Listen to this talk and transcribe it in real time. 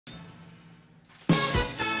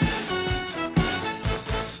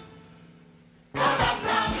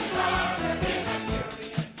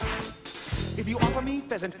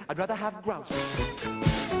pheasant, I'd rather have grouse. If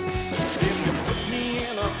you put me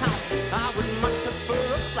in a house, I would much prefer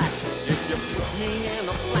a flat. If you put me in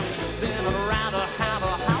a flat, then I'd rather have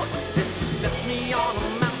a house. If you set me on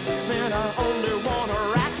a mouse, then I only want a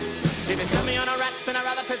rat. If you set me on a rat, then I'd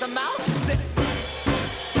rather chase a mouse.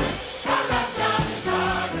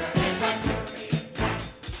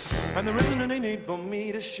 And there isn't any need for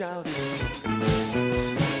me to shout it.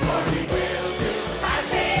 For he will do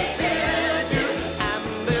as he will do, and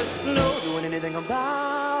there's no doing anything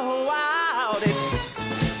about it.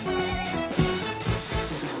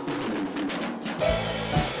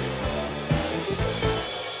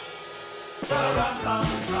 The rum-tum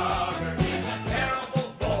Tugger is a terrible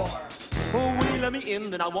bore. Oh, will you let me in?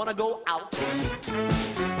 Then I want to go out.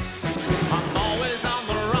 I'm always on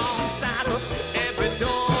the wrong side of every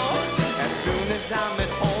door. As soon as I'm at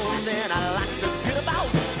home, then I like to get about.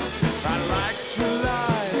 I like to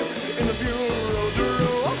lie in the bureau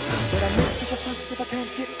drawer, but I make such a fuss if I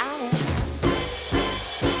can't get out.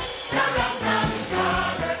 The rum-tum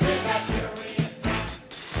Tugger is a curious cat.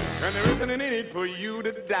 And there isn't any need for you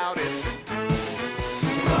to doubt it.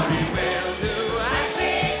 But he will do as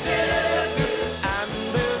he will do. And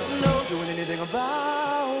there's no doing anything about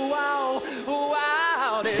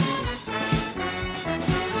it.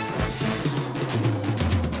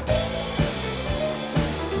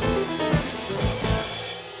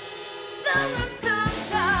 The rum-tum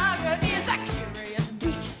Tugger is a curious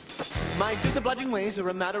beast. My disobliging ways are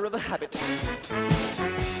a matter of a habit. If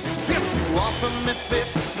you offer me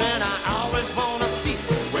fish, then I always want a feast.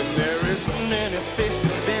 When there isn't any fish,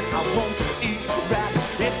 then I won't eat rat.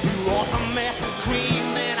 If you offer me cream,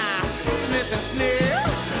 then I sniff and sniff.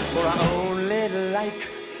 For I only like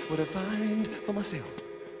what I find for myself.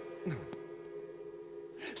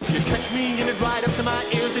 So you catch me in it right up to my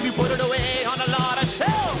ears if you put it away on a lot of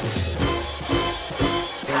shelf.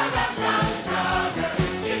 The rum-tum Tugger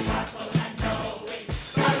is thoughtful and knowing.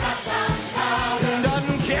 The rum-tum Tugger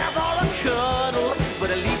Doesn't care for a cuddle, but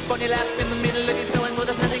a leaf on your lap in the middle of your sewing. Well,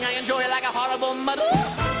 there's nothing I enjoy like a horrible muddle.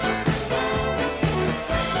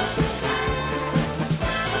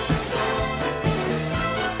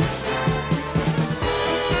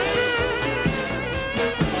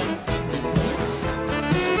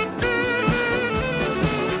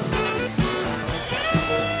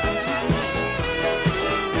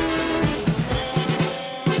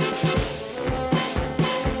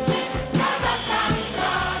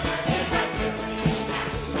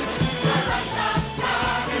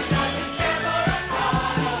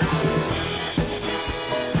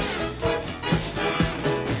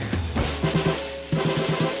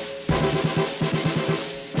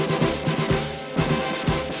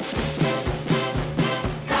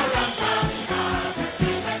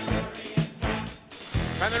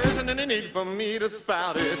 And there isn't any need for me to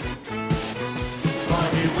spout it.